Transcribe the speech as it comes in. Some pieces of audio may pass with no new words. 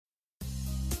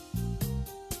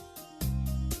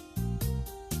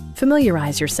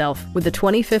Familiarize yourself with the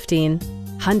 2015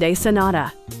 Hyundai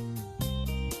Sonata.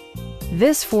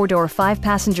 This four-door,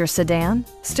 five-passenger sedan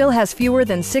still has fewer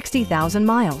than 60,000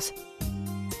 miles.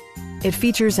 It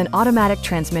features an automatic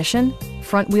transmission,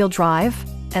 front-wheel drive,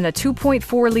 and a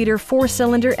 2.4-liter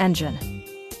four-cylinder engine.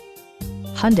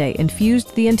 Hyundai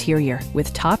infused the interior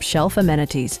with top-shelf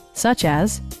amenities such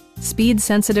as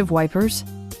speed-sensitive wipers,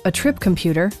 a trip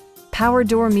computer, power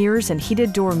door mirrors and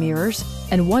heated door mirrors,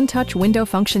 and one-touch window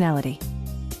functionality.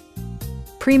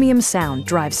 Premium sound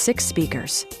drives 6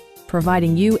 speakers,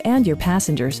 providing you and your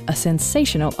passengers a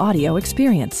sensational audio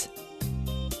experience.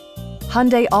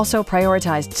 Hyundai also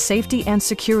prioritized safety and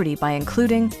security by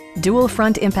including dual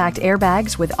front impact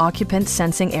airbags with occupant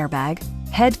sensing airbag,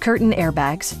 head curtain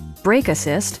airbags, brake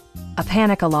assist, a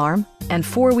panic alarm, and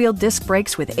four-wheel disc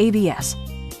brakes with ABS.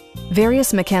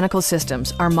 Various mechanical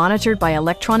systems are monitored by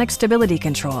electronic stability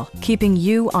control, keeping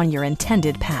you on your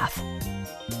intended path.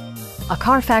 A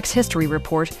Carfax history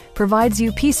report provides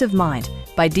you peace of mind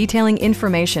by detailing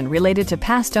information related to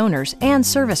past owners and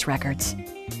service records.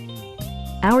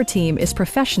 Our team is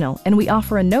professional and we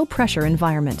offer a no-pressure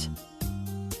environment.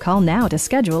 Call now to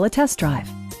schedule a test drive.